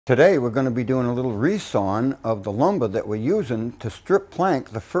Today we're going to be doing a little resawn of the lumber that we're using to strip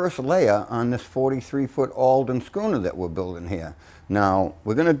plank the first layer on this 43-foot Alden schooner that we're building here. Now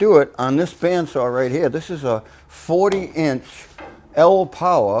we're going to do it on this bandsaw right here. This is a 40-inch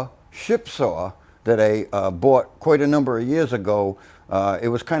L-Power ship saw that I bought quite a number of years ago. It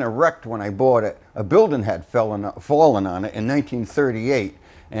was kind of wrecked when I bought it. A building had fallen on it in 1938.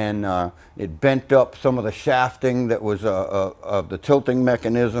 And it bent up some of the shafting that was of the tilting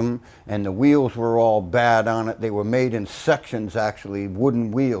mechanism, and the wheels were all bad on it. They were made in sections, actually, wooden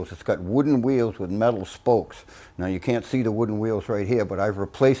wheels. It's got wooden wheels with metal spokes. Now you can't see the wooden wheels right here, but I've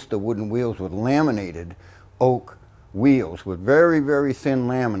replaced the wooden wheels with laminated oak wheels with very, very thin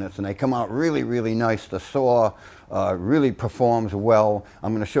laminates, and they come out really, really nice. The saw really performs well.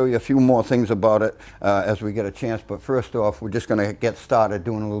 I'm going to show you a few more things about it as we get a chance, but first off, we're just going to get started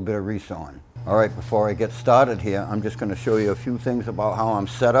doing a little bit of resawing. All right, before I get started here, I'm just going to show you a few things about how I'm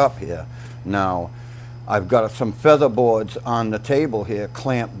set up here. Now, I've got some feather boards on the table here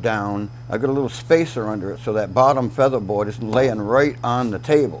clamped down. I've got a little spacer under it, so that bottom feather board is laying right on the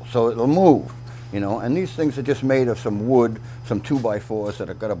table, so it'll move. You know, and these things are just made of some wood, some 2x4s that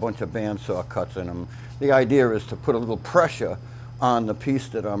have got a bunch of bandsaw cuts in them. The idea is to put a little pressure on the piece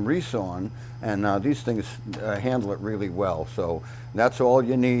that I'm resawing, and these things handle it really well. So that's all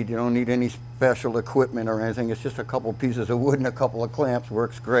you need. You don't need any special equipment or anything. It's just a couple pieces of wood and a couple of clamps.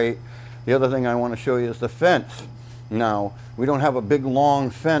 Works great. The other thing I want to show you is the fence. Now, we don't have a big long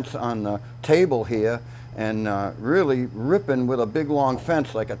fence on the table here, and really ripping with a big long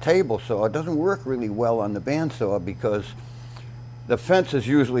fence like a table saw, it doesn't work really well on the bandsaw because the fence is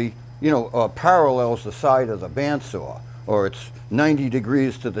usually, parallels the side of the bandsaw, or it's 90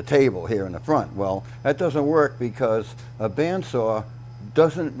 degrees to the table here in the front. Well, that doesn't work because a bandsaw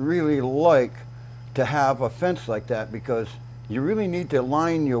doesn't really like to have a fence like that, because you really need to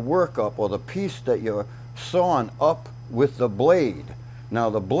line your work up, or the piece that you're sawing up, with the blade. Now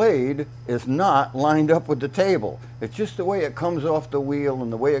the blade is not lined up with the table. It's just the way it comes off the wheel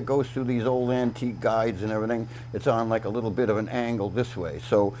and the way it goes through these old antique guides and everything. It's on like a little bit of an angle this way.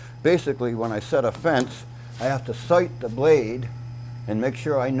 So basically when I set a fence, I have to sight the blade and make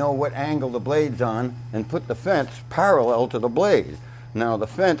sure I know what angle the blade's on and put the fence parallel to the blade. Now the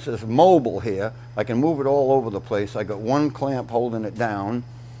fence is mobile here. I can move it all over the place. I got one clamp holding it down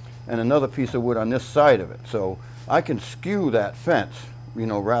and another piece of wood on this side of it. So I can skew that fence.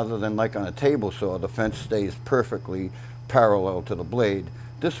 Rather than like on a table saw, the fence stays perfectly parallel to the blade.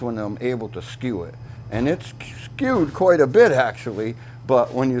 This one I'm able to skew it. And it's skewed quite a bit actually,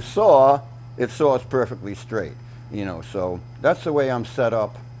 but when you saw, it saws perfectly straight. So that's the way I'm set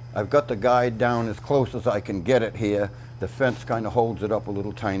up. I've got the guide down as close as I can get it here. The fence kind of holds it up a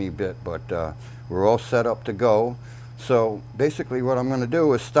little tiny bit, but we're all set up to go. So basically what I'm going to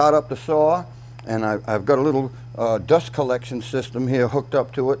do is start up the saw, and I've got a little dust collection system here hooked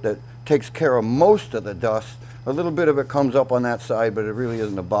up to it that takes care of most of the dust. A little bit of it comes up on that side, but it really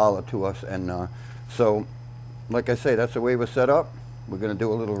isn't a bother to us. And so, like I say, that's the way we're set up. We're going to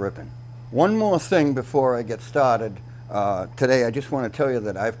do a little ripping. One more thing before I get started. Today I just want to tell you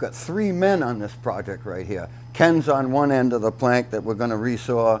that I've got 3 men on this project right here. Ken's on one end of the plank that we're going to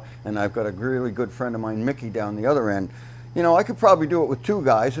resaw, and I've got a really good friend of mine, Mickey, down the other end. I could probably do it with 2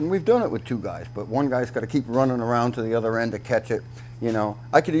 guys, and we've done it with 2 guys, but one guy's got to keep running around to the other end to catch it.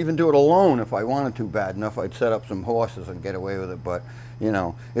 I could even do it alone if I wanted to bad enough. I'd set up some horses and get away with it, but,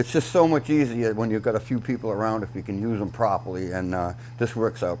 it's just so much easier when you've got a few people around if you can use them properly, and this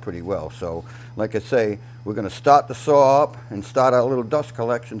works out pretty well. So, like I say, we're going to start the saw up and start our little dust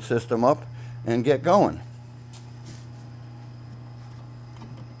collection system up and get going.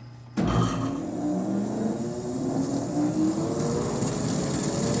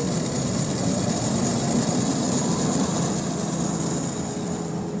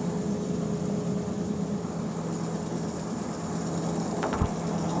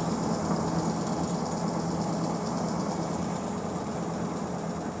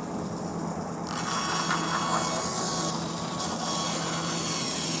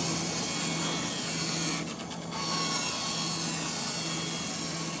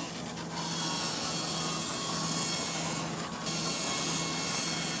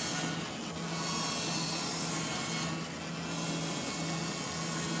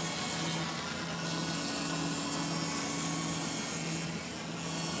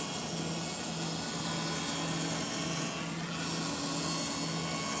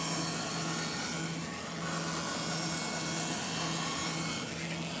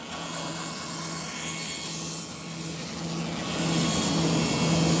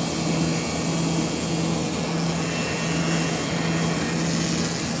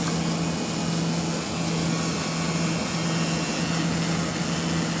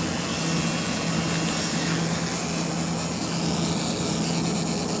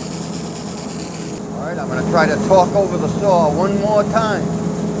 try to talk over the saw one more time.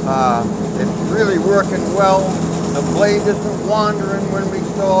 It's really working well. The blade isn't wandering when we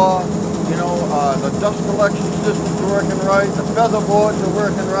saw. You know, the dust collection system's working right. The feather boards are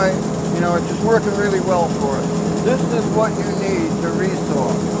working right. You know, it's just working really well for us. This is what you need to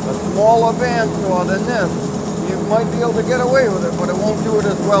resaw. A smaller bandsaw than this, you might be able to get away with it, but it won't do it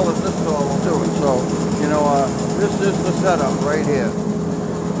as well as this saw will do it. So, you know, this is the setup right here.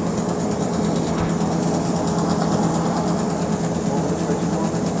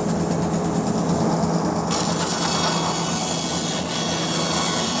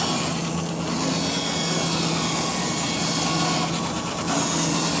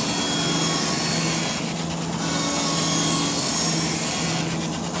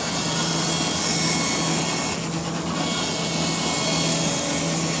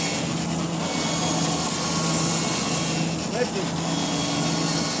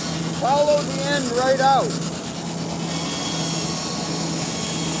 Follow the end right out.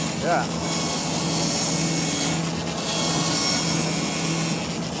 Yeah.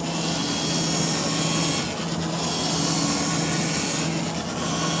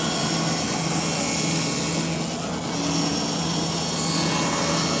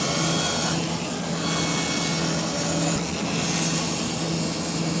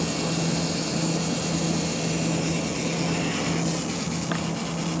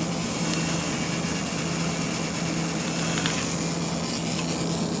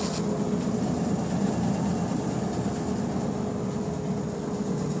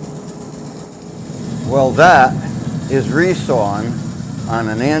 Well, that is resawing on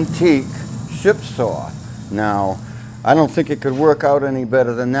an antique ship saw. Now, I don't think it could work out any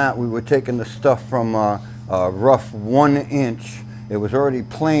better than that. We were taking the stuff from a rough 1 inch. It was already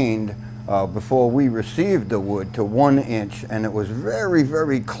planed before we received the wood to 1 inch, and it was very,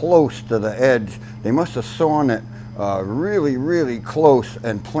 very close to the edge. They must have sawn it really, really close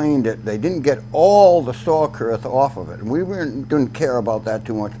and planed it. They didn't get all the saw girth off of it. And we didn't care about that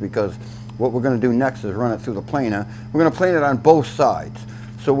too much, because what we're going to do next is run it through the planer. We're going to plane it on both sides.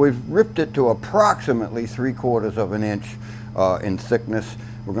 So we've ripped it to approximately 3/4 of an inch in thickness.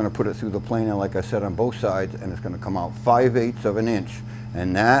 We're going to put it through the planer, like I said, on both sides, and it's going to come out 5/8 of an inch.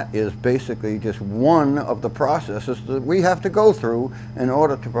 And that is basically just one of the processes that we have to go through in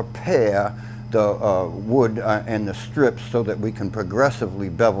order to prepare the wood and the strips so that we can progressively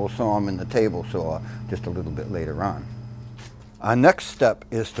bevel saw them in the table saw just a little bit later on. Our next step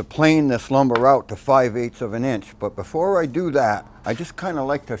is to plane this lumber out to 5/8 of an inch. But before I do that, I just kind of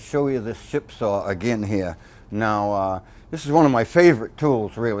like to show you this ship saw again here. Now, this is one of my favorite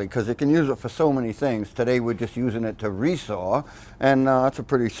tools, really, because you can use it for so many things. Today we're just using it to resaw, and it's a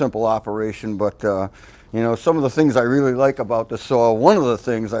pretty simple operation. But you know, some of the things I really like about the saw, one of the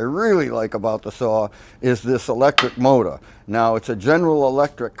things I really like about the saw is this electric motor. Now, it's a General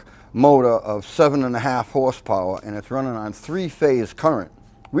Electric motor of 7.5 horsepower, and it's running on 3-phase current.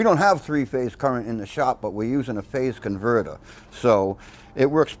 We don't have 3-phase current in the shop, but we're using a phase converter. So it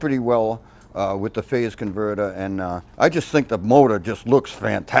works pretty well with the phase converter, and I just think the motor just looks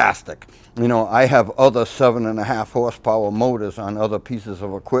fantastic. You know, I have other 7.5 horsepower motors on other pieces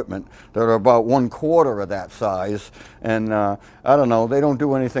of equipment that are about 1/4 of that size, and I don't know, they don't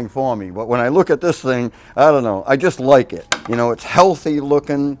do anything for me. But when I look at this thing, I don't know, I just like it. You know, it's healthy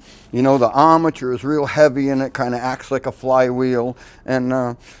looking. You know, the armature is real heavy, and it kind of acts like a flywheel, and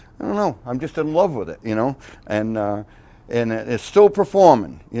I don't know, I'm just in love with it, you know, and it's still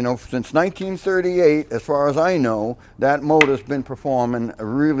performing. You know, since 1938, as far as I know, that motor's been performing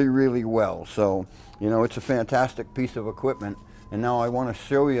really, really well. So, you know, it's a fantastic piece of equipment. And now I want to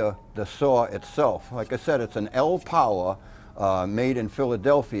show you the saw itself. Like I said, it's an L Power made in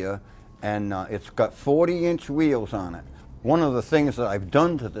Philadelphia, and it's got 40-inch wheels on it. One of the things that I've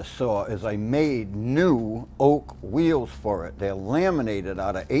done to this saw is I made new oak wheels for it. They're laminated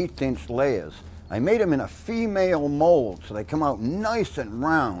out of 1/8-inch layers. I made them in a female mold, so they come out nice and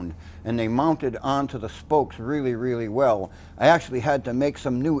round, and they mounted onto the spokes really, really well. I actually had to make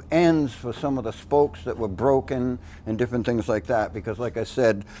some new ends for some of the spokes that were broken and different things like that, because like I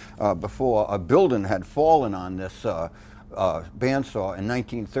said before, a building had fallen on this bandsaw in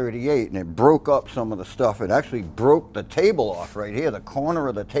 1938, and it broke up some of the stuff. It actually broke the table off right here, the corner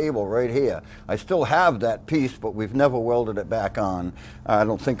of the table right here. I still have that piece, but we've never welded it back on. I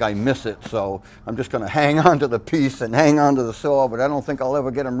don't think I miss it, so I'm just going to hang on to the piece and hang on to the saw, but I don't think I'll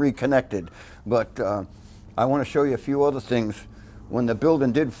ever get them reconnected. But I want to show you a few other things. When the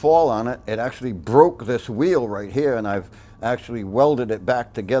building did fall on it, it actually broke this wheel right here, and I've actually welded it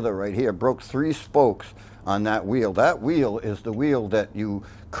back together right here. Broke 3 spokes on that wheel. That wheel is the wheel that you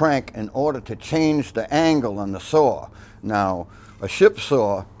crank in order to change the angle on the saw. Now, a ship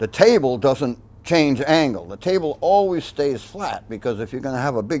saw, the table doesn't change angle. The table always stays flat, because if you're going to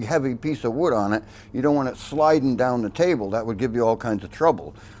have a big heavy piece of wood on it, you don't want it sliding down the table. That would give you all kinds of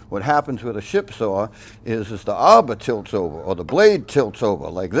trouble. What happens with a ship saw is the arbor tilts over, or the blade tilts over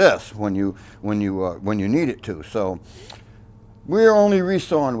like this when you need it to. So we're only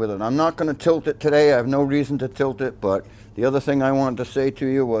resawing with it. I'm not going to tilt it today. I have no reason to tilt it. But the other thing I wanted to say to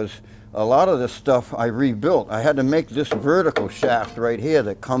you was, a lot of this stuff I rebuilt. I had to make this vertical shaft right here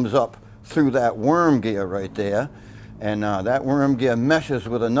that comes up through that worm gear right there, and that worm gear meshes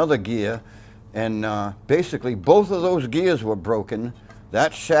with another gear, and basically both of those gears were broken.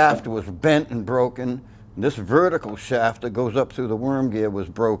 That shaft was bent and broken. This vertical shaft that goes up through the worm gear was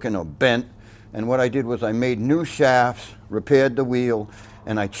broken or bent, and what I did was I made new shafts, repaired the wheel,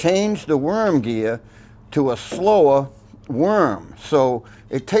 and I changed the worm gear to a slower worm, so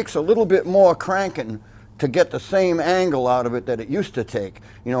it takes a little bit more cranking to get the same angle out of it that it used to take.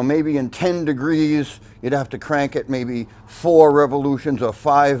 You know, maybe in 10 degrees, you'd have to crank it maybe 4 revolutions or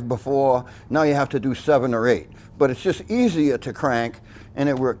 5 before. Now you have to do 7 or 8. But it's just easier to crank, and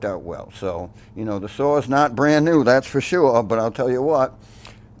it worked out well. So, you know, the saw is not brand new, that's for sure, but I'll tell you what,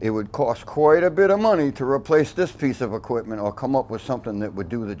 it would cost quite a bit of money to replace this piece of equipment or come up with something that would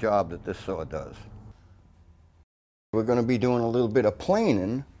do the job that this saw does. We're going to be doing a little bit of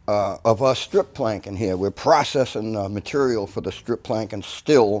planing of our strip planking here. We're processing material for the strip planking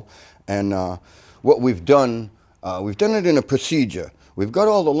still, and what we've done it in a procedure. We've got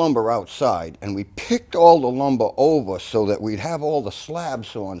all the lumber outside, and we picked all the lumber over so that we'd have all the slab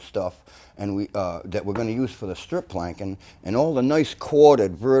saw and stuff, and that we're going to use for the strip planking, and all the nice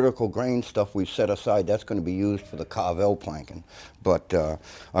corded vertical grain stuff we've set aside, that's going to be used for the carvel planking. But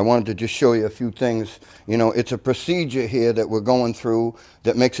I wanted to just show you a few things. You know, it's a procedure here that we're going through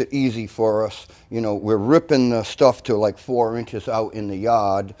that makes it easy for us. You know, we're ripping the stuff to like 4 inches out in the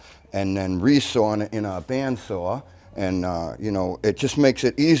yard and then resawing it in our bandsaw. And, you know, it just makes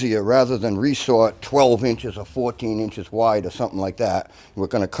it easier rather than resaw it 12 inches or 14 inches wide or something like that. We're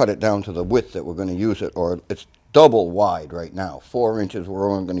going to cut it down to the width that we're going to use it, or it's double wide right now. 4 inches, we're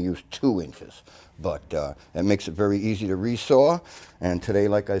only going to use 2 inches. But it makes it very easy to resaw. And today,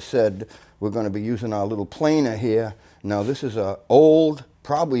 like I said, we're going to be using our little planer here. Now, this is an old,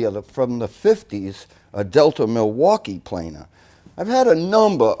 probably from the 50s, a Delta Milwaukee planer. I've had a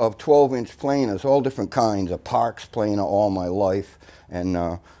number of 12-inch planers, all different kinds, a Parks planer all my life,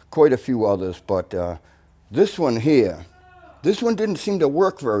 and quite a few others, but this one here, this one didn't seem to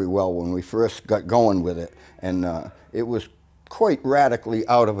work very well when we first got going with it, and it was quite radically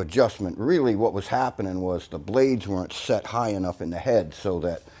out of adjustment. Really what was happening was the blades weren't set high enough in the head so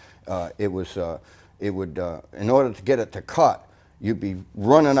that in order to get it to cut, you'd be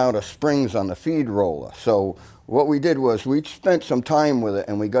running out of springs on the feed roller. So what we did was we spent some time with it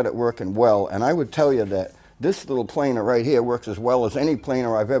and we got it working well. And I would tell you that this little planer right here works as well as any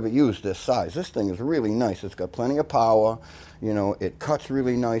planer I've ever used this size. This thing is really nice. It's got plenty of power. You know, it cuts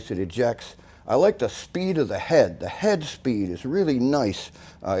really nice. It ejects. I like the speed of the head. The head speed is really nice.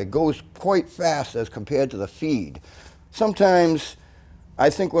 It goes quite fast as compared to the feed. Sometimes, I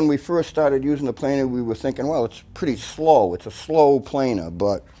think when we first started using the planer, we were thinking, well, it's pretty slow. It's a slow planer,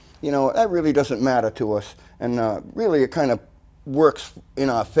 but, you know, that really doesn't matter to us. And really, it kind of works in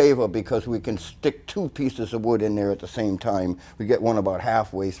our favor because we can stick 2 pieces of wood in there at the same time. We get one about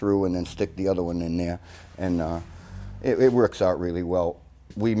halfway through and then stick the other one in there. And it works out really well.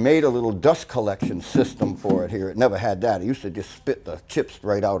 We made a little dust collection system for it here. It never had that. It used to just spit the chips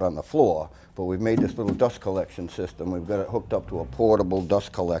right out on the floor. But we've made this little dust collection system. We've got it hooked up to a portable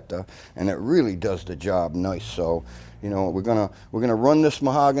dust collector, and it really does the job nice. So, you know, we're gonna run this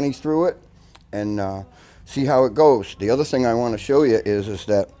mahogany through it and see how it goes. The other thing I want to show you is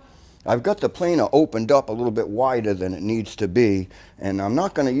that I've got the planer opened up a little bit wider than it needs to be, and I'm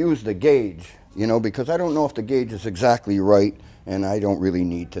not going to use the gauge, you know, because I don't know if the gauge is exactly right. And I don't really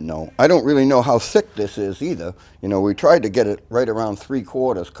need to know. I don't really know how thick this is either. You know, we tried to get it right around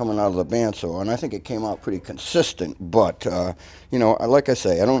 3/4 coming out of the bandsaw, and I think it came out pretty consistent. But, you know, like I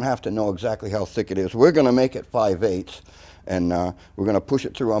say, I don't have to know exactly how thick it is. We're going to make it 5/8, and we're going to push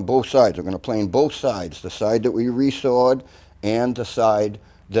it through on both sides. We're going to plane both sides, the side that we resawed and the side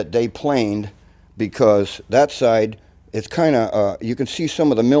that they planed, because that side, it's kind of, you can see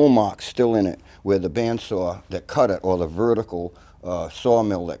some of the mill marks still in it, where the bandsaw that cut it, or the vertical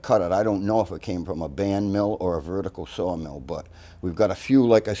sawmill that cut it. I don't know if it came from a band mill or a vertical sawmill, but we've got a few,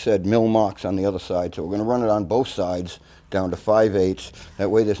 like I said, mill marks on the other side, so we're going to run it on both sides down to 5/8. That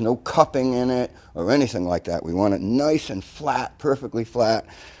way there's no cupping in it or anything like that. We want it nice and flat, perfectly flat.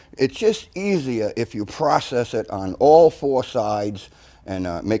 It's just easier if you process it on all 4 sides and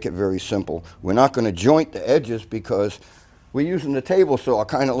make it very simple. We're not going to joint the edges because we're using the table saw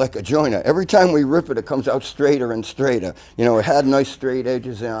kind of like a joiner. Every time we rip it, it comes out straighter and straighter. You know, it had nice straight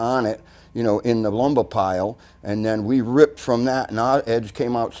edges on it, you know, in the lumber pile, and then we ripped from that, and our edge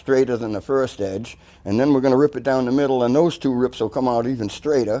came out straighter than the first edge, and then we're going to rip it down the middle, and those 2 rips will come out even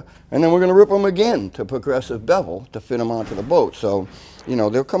straighter, and then we're going to rip them again to progressive bevel to fit them onto the boat. So, you know,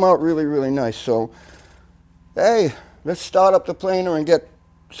 they'll come out really, really nice. So, hey, let's start up the planer and get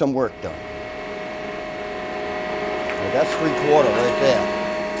some work done. That's 3/4 right there.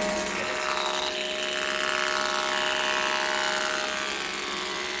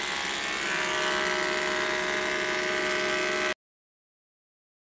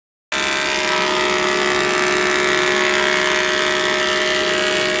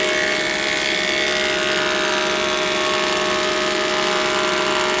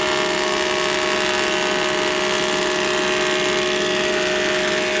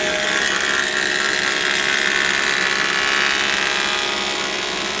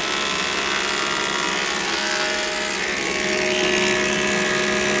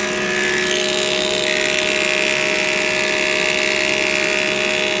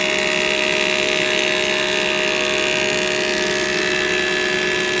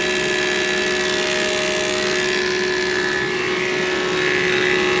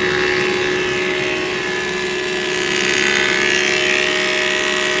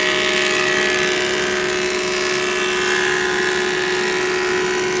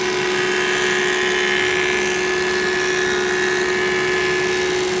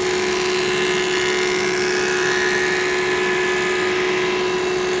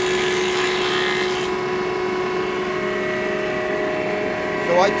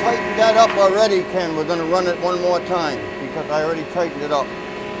 So I tightened that up already, Ken. We're going to run it one more time because I already tightened it up.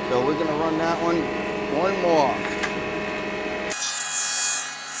 So we're going to run that one more.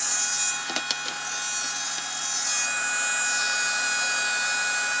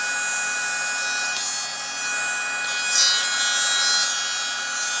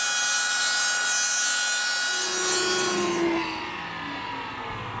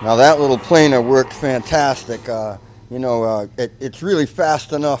 Now that little planer worked fantastic. You know, it's really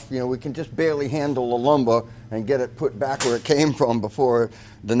fast enough. You know, we can just barely handle the lumber and get it put back where it came from before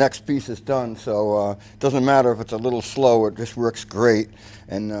the next piece is done. So it doesn't matter if it's a little slow, it just works great.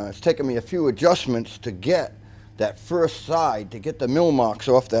 And it's taken me a few adjustments to get that first side, to get the mill marks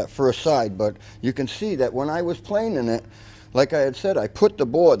off that first side. But you can see that when I was planing it, like I had said, I put the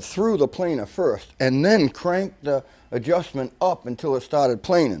board through the planer first and then cranked the adjustment up until it started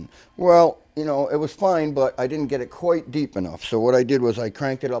planing. Well, you know, it was fine, but I didn't get it quite deep enough. So what I did was I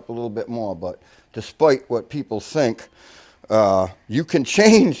cranked it up a little bit more. But despite what people think, you can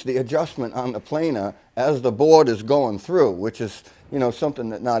change the adjustment on the planer as the board is going through, which is, you know, something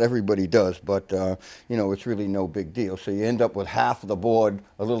that not everybody does. But, you know, it's really no big deal. So you end up with half of the board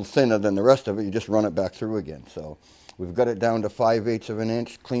a little thinner than the rest of it. You just run it back through again. So we've got it down to 5/8 of an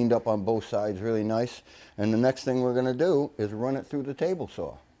inch, cleaned up on both sides really nice. And the next thing we're going to do is run it through the table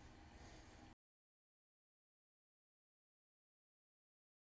saw.